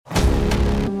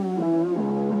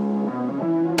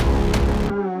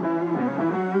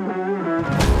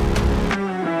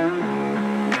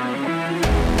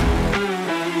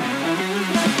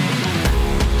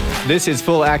This is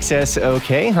Full Access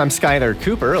OK. I'm Skyler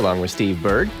Cooper, along with Steve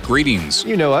Berg. Greetings.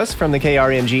 You know us from the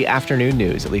KRMG Afternoon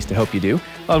News, at least I hope you do,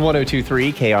 on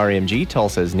 102.3 KRMG,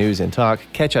 Tulsa's News and Talk.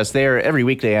 Catch us there every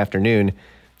weekday afternoon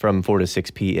from 4 to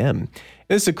 6 p.m.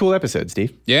 This is a cool episode,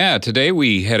 Steve. Yeah, today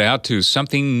we head out to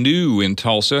something new in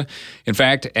Tulsa. In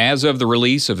fact, as of the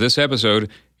release of this episode,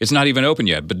 it's not even open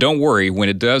yet. But don't worry, when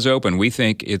it does open, we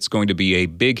think it's going to be a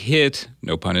big hit,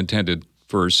 no pun intended,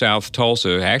 for South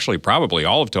Tulsa, actually probably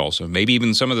all of Tulsa, maybe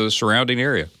even some of the surrounding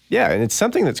area. Yeah, and it's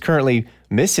something that's currently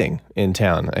missing in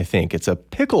town, I think. It's a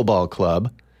pickleball club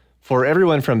for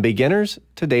everyone from beginners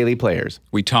to daily players.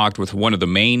 We talked with one of the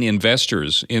main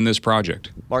investors in this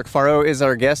project. Mark Farrow is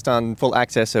our guest on Full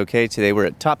Access OK today. We're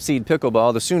at TopSeed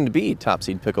Pickleball, the soon-to-be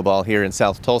TopSeed Pickleball here in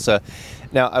South Tulsa.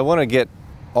 Now, I want to get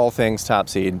all things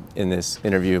TopSeed in this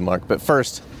interview, Mark, but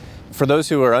first, for those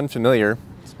who are unfamiliar,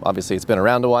 obviously, it's been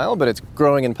around a while, but it's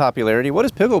growing in popularity. What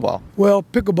is pickleball? Well,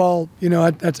 pickleball,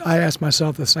 I ask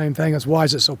myself the same thing as why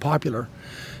is it so popular?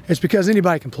 It's because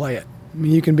anybody can play it. I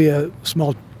mean, you can be a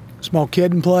small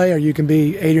kid and play, or you can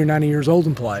be 80 or 90 years old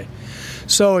and play.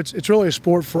 So it's really a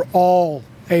sport for all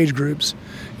age groups.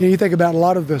 You think about a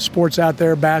lot of the sports out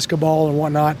there, basketball and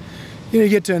whatnot, you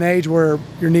get to an age where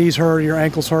your knees hurt, your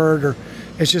ankles hurt, or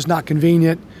it's just not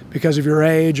convenient because of your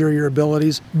age or your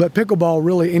abilities. But pickleball,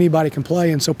 really anybody can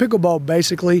play. And so pickleball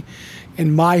basically,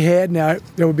 in my head, now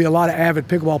there would be a lot of avid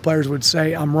pickleball players would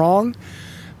say I'm wrong,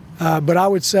 but I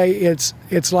would say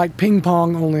it's like ping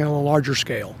pong, only on a larger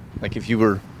scale. Like if you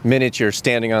were miniature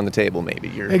standing on the table, maybe.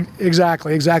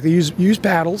 Exactly. Use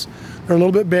paddles. They're a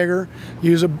little bit bigger.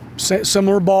 Use a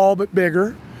similar ball, but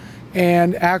bigger.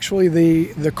 And actually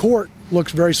the court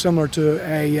looks very similar to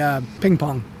a ping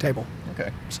pong table. Okay.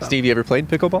 So. Steve, you ever played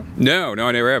pickleball? No,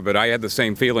 I never have, but I had the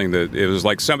same feeling that it was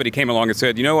like somebody came along and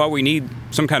said, you know what, we need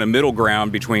some kind of middle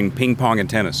ground between ping pong and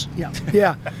tennis. Yeah.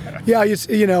 It's,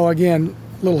 again,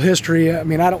 a little history. I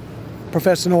mean, I don't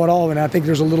profess to know it all, and I think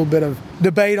there's a little bit of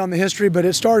debate on the history, but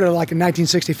it started like in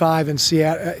 1965 in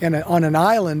Seattle, on an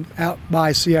island out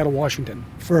by Seattle, Washington.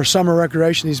 For summer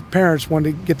recreation, these parents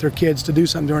wanted to get their kids to do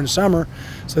something during the summer,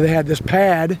 so they had this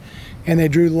pad, and they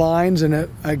drew lines, and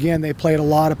again, they played a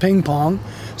lot of ping pong,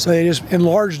 so they just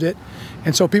enlarged it.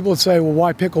 And so people would say, well,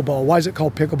 why pickleball? Why is it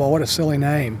called pickleball? What a silly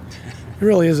name. It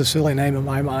really is a silly name in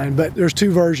my mind, but there's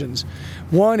two versions.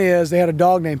 One is they had a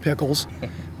dog named Pickles,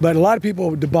 but a lot of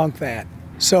people debunk that.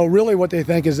 So really what they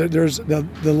think is that there's the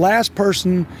last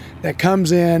person that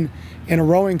comes in a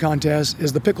rowing contest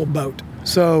is the pickle boat.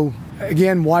 So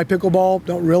again, why pickleball?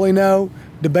 Don't really know.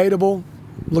 Debatable.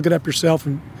 Look it up yourself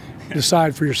and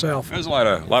decide for yourself. There's a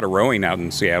lot of rowing out in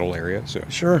the Seattle area. So.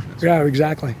 Sure. Yeah,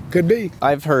 exactly. Could be.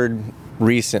 I've heard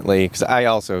recently, because I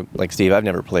also, like Steve, I've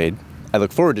never played. I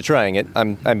look forward to trying it.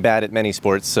 I'm bad at many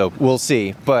sports, so we'll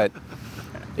see. But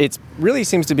it really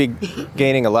seems to be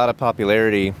gaining a lot of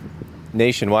popularity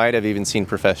nationwide. I've even seen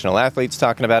professional athletes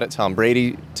talking about it. Tom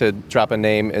Brady, to drop a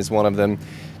name, is one of them.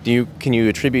 Can you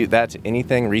attribute that to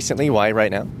anything recently? Why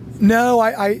right now? No,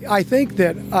 I think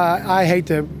that I hate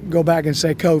to go back and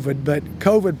say COVID, but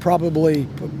COVID probably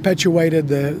perpetuated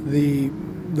the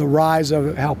rise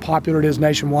of how popular it is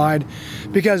nationwide,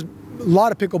 because a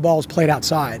lot of pickleball is played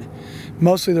outside.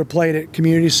 Mostly they're played at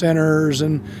community centers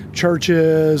and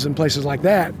churches and places like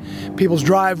that. People's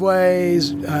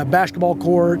driveways, basketball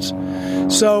courts.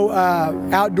 So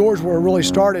outdoors where it really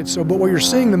started. But what you're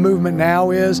seeing the movement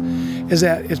now is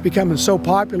that it's becoming so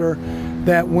popular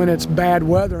that when it's bad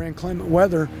weather, inclement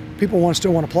weather, people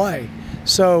still want to play.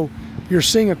 So you're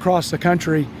seeing across the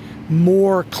country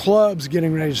more clubs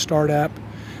getting ready to start up.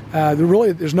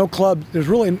 There's no club.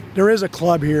 There is a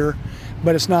club here,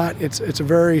 but it's not. It's a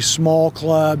very small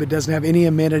club. It doesn't have any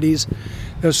amenities.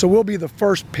 So we'll be the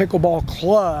first pickleball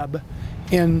club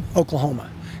in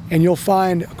Oklahoma, and you'll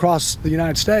find across the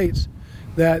United States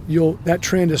that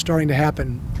trend is starting to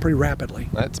happen pretty rapidly.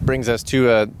 That brings us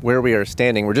to where we are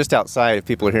standing. We're just outside. If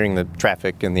people are hearing the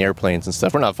traffic and the airplanes and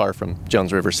stuff, we're not far from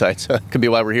Jones Riverside, so it could be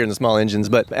why we're hearing the small engines.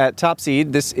 But at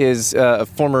TopSeed, this is a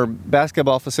former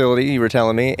basketball facility, you were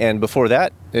telling me, and before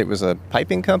that, it was a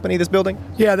piping company, this building?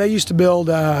 Yeah, they used to build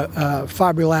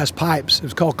fiberglass pipes. It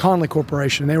was called Conley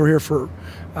Corporation. They were here for,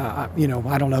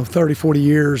 30, 40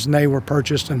 years, and they were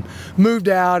purchased and moved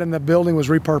out, and the building was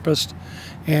repurposed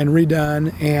and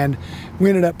redone, and we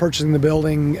ended up purchasing the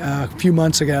building a few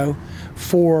months ago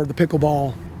for the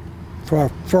pickleball, for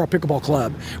our pickleball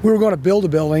club. We were going to build a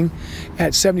building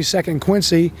at 72nd and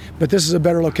Quincy, but this is a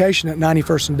better location at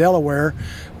 91st and Delaware,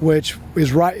 which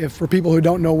is right, for people who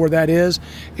don't know where that is,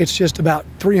 it's just about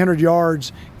 300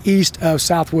 yards east of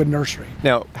Southwood Nursery.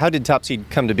 Now, how did TopSeed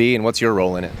come to be, and what's your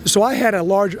role in it? So I had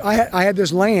I had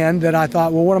this land that I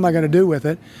thought, well, what am I going to do with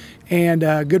it? And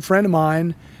a good friend of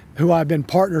mine, who I've been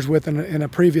partners with in a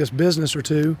previous business or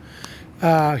two,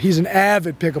 he's an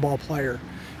avid pickleball player.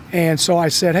 And so I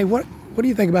said, hey, what do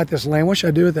you think about this land? What should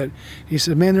I do with it? He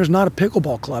said, man, there's not a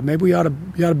pickleball club. Maybe you ought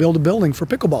to build a building for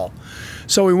pickleball.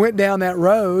 So we went down that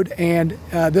road, and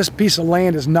this piece of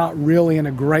land is not really in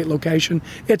a great location.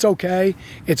 It's okay.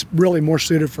 It's really more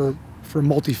suited for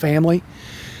multifamily.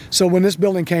 So when this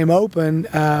building came open,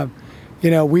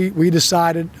 we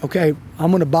decided, okay,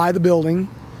 I'm going to buy the building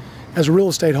as a real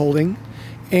estate holding,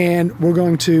 and we're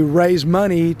going to raise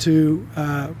money to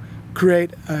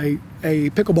create a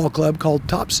pickleball club called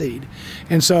TopSeed.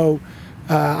 And so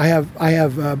I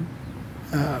have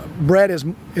Brett is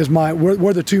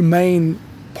we're the two main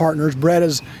partners. Brett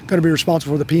is going to be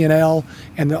responsible for the P&L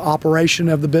and the operation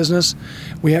of the business.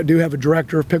 We do have a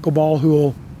director of pickleball who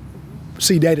will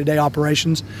see day-to-day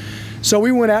operations. So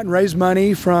we went out and raised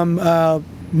money from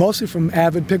mostly from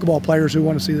avid pickleball players who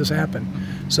want to see this happen.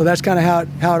 So that's kind of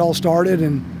how it all started.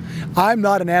 And I'm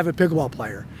not an avid pickleball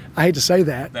player. I hate to say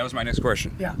that. That was my next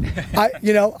question. Yeah,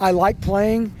 I like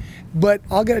playing, but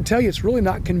I'll got to tell you, it's really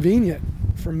not convenient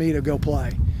for me to go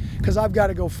play, because I've got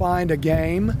to go find a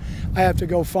game. I have to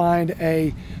go find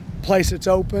a place that's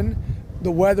open.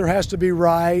 The weather has to be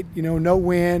right. No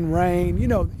wind, rain. You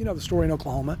know the story in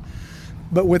Oklahoma.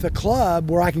 But with a club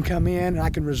where I can come in and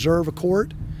I can reserve a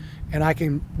court, and I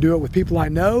can do it with people I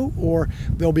know, or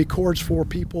there'll be courts for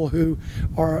people who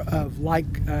are of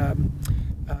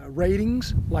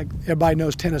ratings, like everybody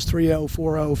knows tennis 3-0,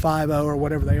 4-0, 5-0, or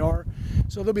whatever they are.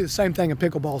 So there'll be the same thing in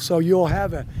pickleball. So you'll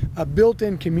have a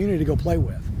built-in community to go play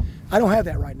with. I don't have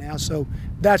that right now, so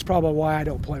that's probably why I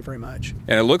don't play very much.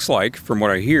 And it looks like, from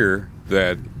what I hear,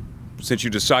 that since you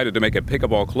decided to make a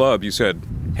pickleball club, you said,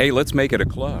 hey, let's make it a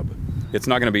club. It's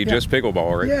not going to be just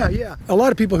pickleball, right? Yeah. A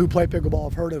lot of people who play pickleball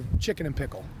have heard of Chicken and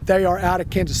Pickle. They are out of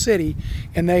Kansas City,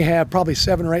 and they have probably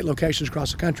 7 or 8 locations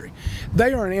across the country.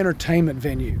 They are an entertainment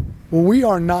venue. Well, we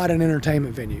are not an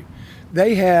entertainment venue.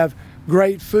 They have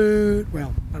great food.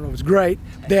 Well, I don't know if it's great.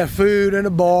 They have food and a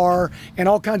bar and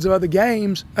all kinds of other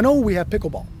games. And we have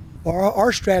pickleball.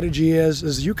 Our strategy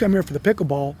is you come here for the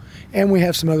pickleball, and we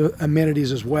have some other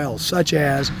amenities as well, such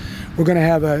as we're going to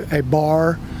have a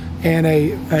bar and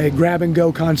a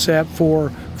grab-and-go concept for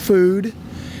food.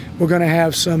 We're going to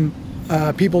have some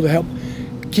people to help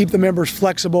keep the members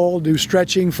flexible, do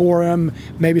stretching for them,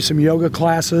 maybe some yoga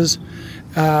classes,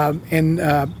 and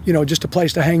just a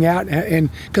place to hang out. And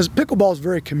because pickleball is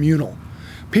very communal.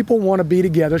 People want to be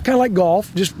together. It's kind of like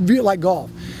golf. Just view it like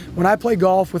golf. When I play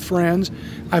golf with friends,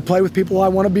 I play with people I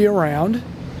want to be around.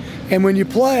 And when you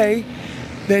play,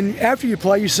 then after you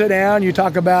play, you sit down, you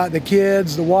talk about the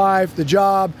kids, the wife, the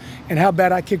job, and how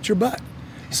bad I kicked your butt.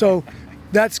 So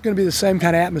that's going to be the same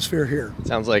kind of atmosphere here.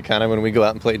 Sounds like kind of when we go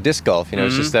out and play disc golf.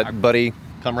 It's just that buddy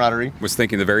camaraderie. Was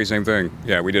thinking the very same thing.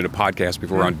 Yeah, we did a podcast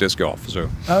before on disc golf. So.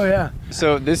 Oh yeah.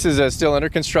 So this is still under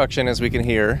construction, as we can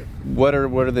hear. What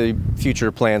are the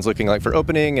future plans looking like for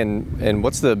opening, and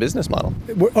what's the business model?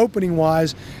 Opening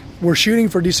wise, we're shooting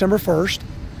for December 1st.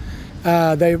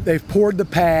 They've poured the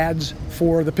pads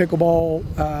for the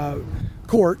pickleball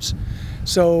courts.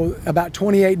 So about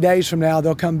 28 days from now,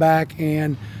 they'll come back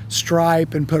and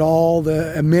stripe and put all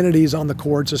the amenities on the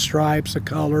courts, the stripes, the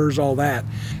colors, all that.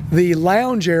 The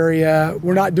lounge area,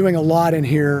 we're not doing a lot in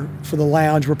here for the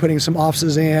lounge. We're putting some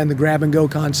offices in, the grab-and-go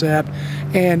concept,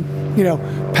 and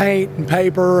paint and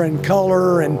paper and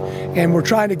color, and we're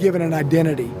trying to give it an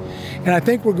identity. And I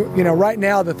think right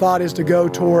now the thought is to go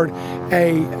toward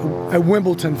a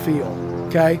Wimbledon feel.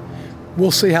 Okay,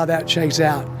 we'll see how that shakes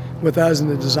out with us and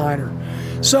the designer.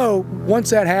 So once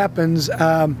that happens,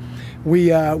 we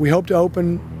hope to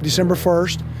open December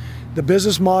 1st. The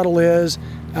business model is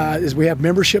we have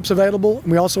memberships available,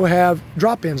 and we also have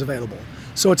drop-ins available.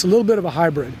 So it's a little bit of a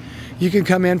hybrid. You can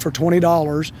come in for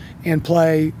 $20 and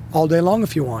play all day long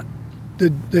if you want.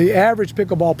 The average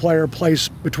pickleball player plays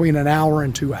between an hour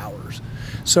and 2 hours.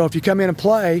 So if you come in and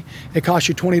play, it costs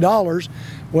you $20.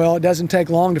 Well, it doesn't take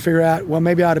long to figure out, well,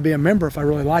 maybe I ought to be a member if I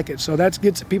really like it. So that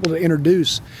gets people to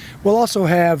introduce. We'll also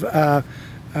have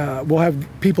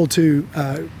people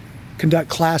to conduct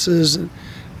classes,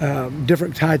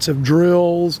 different types of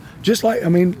drills,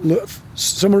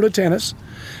 similar to tennis.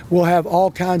 We'll have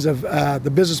all kinds of,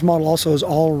 the business model also is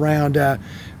all around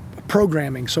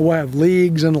programming. So we'll have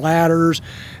leagues and ladders.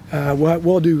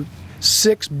 We'll do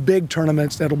 6 big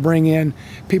tournaments that'll bring in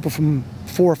people from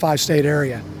 4 or 5 state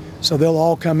area. So they'll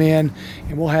all come in,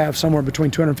 and we'll have somewhere between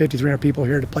 250, 300 people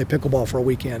here to play pickleball for a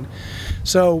weekend.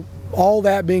 So all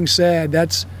that being said,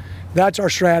 that's our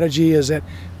strategy, is that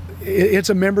it's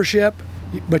a membership,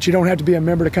 but you don't have to be a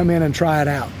member to come in and try it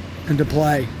out and to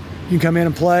play. You can come in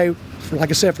and play, for, like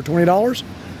I said, for $20,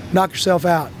 knock yourself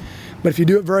out. But if you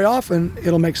do it very often,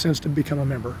 it'll make sense to become a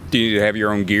member. Do you have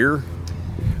your own gear?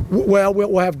 Well,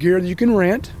 we'll have gear that you can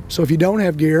rent. So if you don't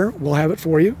have gear, we'll have it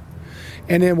for you.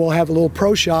 And then we'll have a little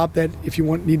pro shop that if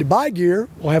you need to buy gear,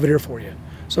 we'll have it here for you.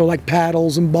 So like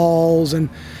paddles and balls and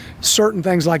certain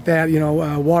things like that,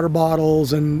 water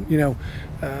bottles and,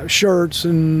 shirts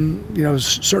and,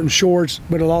 certain shorts,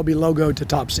 but it'll all be logoed to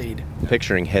TopSeed.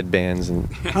 Picturing headbands and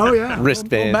Little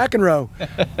wristbands. McEnroe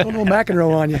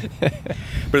on you.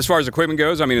 But as far as equipment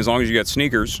goes, I mean, as long as you got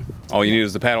sneakers, all you need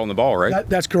is the paddle and the ball, right?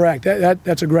 That's correct.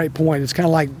 That's a great point. It's kind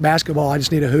of like basketball. I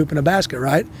just need a hoop and a basket,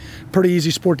 right? Pretty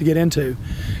easy sport to get into.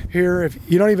 Here, if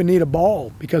you don't even need a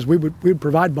ball, because we would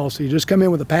provide balls, so you just come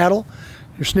in with a paddle,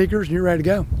 your sneakers, and you're ready to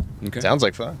go. Okay. Sounds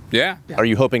like fun. Yeah. Are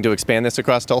you hoping to expand this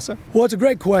across Tulsa? Well, it's a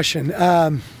great question.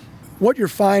 What you're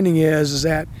finding is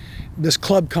that this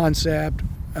club concept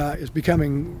is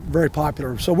becoming very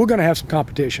popular. So we're going to have some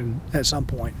competition at some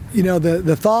point.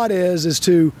 The thought is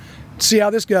to see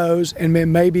how this goes and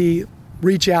then maybe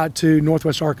reach out to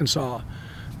Northwest Arkansas,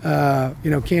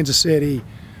 Kansas City,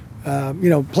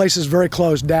 places very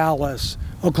close, Dallas,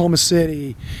 Oklahoma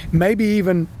City, maybe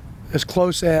even as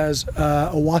close as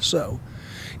Owasso.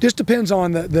 Just depends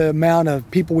on the amount of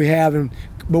people we have,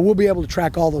 but we'll be able to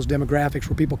track all those demographics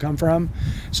where people come from.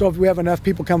 So if we have enough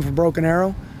people come from Broken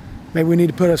Arrow, maybe we need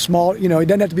to put a small, it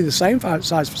doesn't have to be the same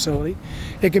size facility.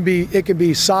 It can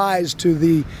be sized to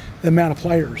the amount of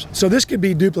players. So this could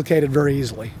be duplicated very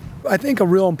easily. I think a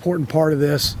real important part of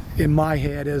this in my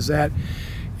head is that,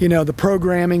 the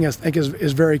programming I think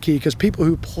is very key, because people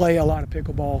who play a lot of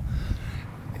pickleball,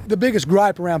 the biggest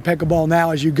gripe around pickleball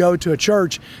now is you go to a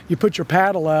church, you put your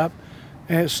paddle up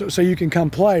and so you can come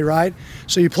play, right?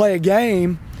 So you play a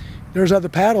game, there's other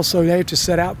paddles, so they have to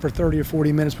set out for 30 or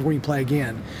 40 minutes before you play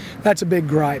again. That's a big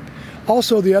gripe.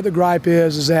 Also, the other gripe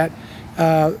is that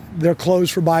they're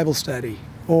closed for Bible study,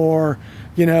 or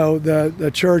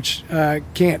the church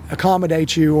can't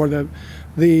accommodate you, or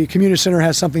the community center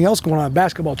has something else going on, a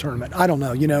basketball tournament. I don't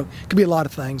know, it could be a lot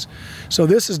of things. So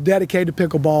this is dedicated to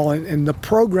pickleball, and the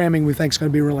programming we think is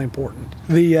going to be really important.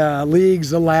 The leagues,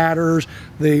 the ladders,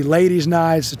 the ladies'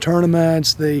 nights, the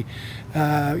tournaments,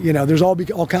 there's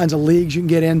all kinds of leagues you can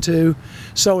get into.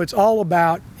 So it's all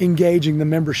about engaging the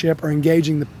membership or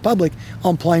engaging the public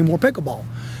on playing more pickleball.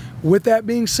 With that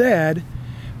being said,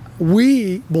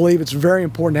 we believe it's very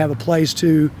important to have a place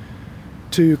to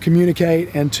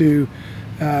communicate and to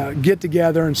get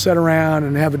together and sit around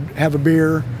and have a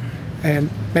beer and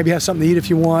maybe have something to eat if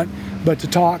you want, but to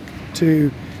talk,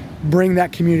 to bring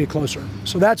that community closer.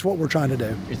 So that's what we're trying to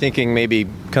do. You're thinking maybe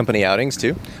company outings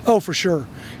too? Oh, for sure.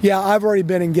 Yeah, I've already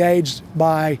been engaged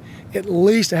by at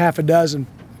least a half a dozen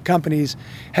companies.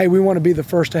 Hey, we want to be the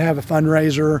first to have a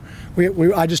fundraiser.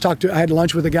 I had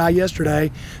lunch with a guy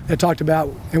yesterday that talked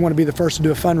about they want to be the first to do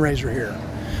a fundraiser here.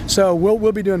 So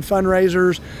we'll be doing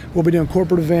fundraisers, we'll be doing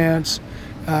corporate events,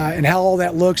 and how all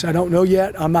that looks, I don't know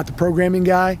yet. I'm not the programming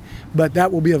guy, but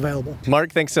that will be available.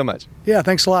 Mark, thanks so much. Yeah,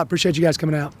 thanks a lot. Appreciate you guys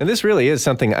coming out. And this really is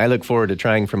something I look forward to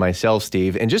trying for myself,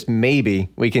 Steve, and just maybe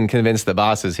we can convince the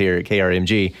bosses here at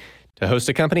KRMG to host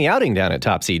a company outing down at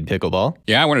TopSeed Pickleball.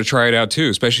 Yeah, I want to try it out too,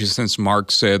 especially since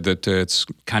Mark said that it's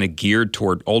kind of geared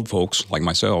toward old folks like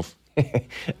myself.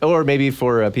 Or maybe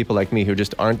for people like me who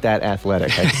just aren't that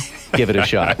athletic. I'd give it a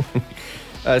shot.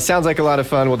 Sounds like a lot of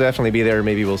fun. We'll definitely be there.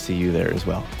 Maybe we'll see you there as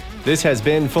well. This has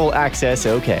been Full Access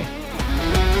OK.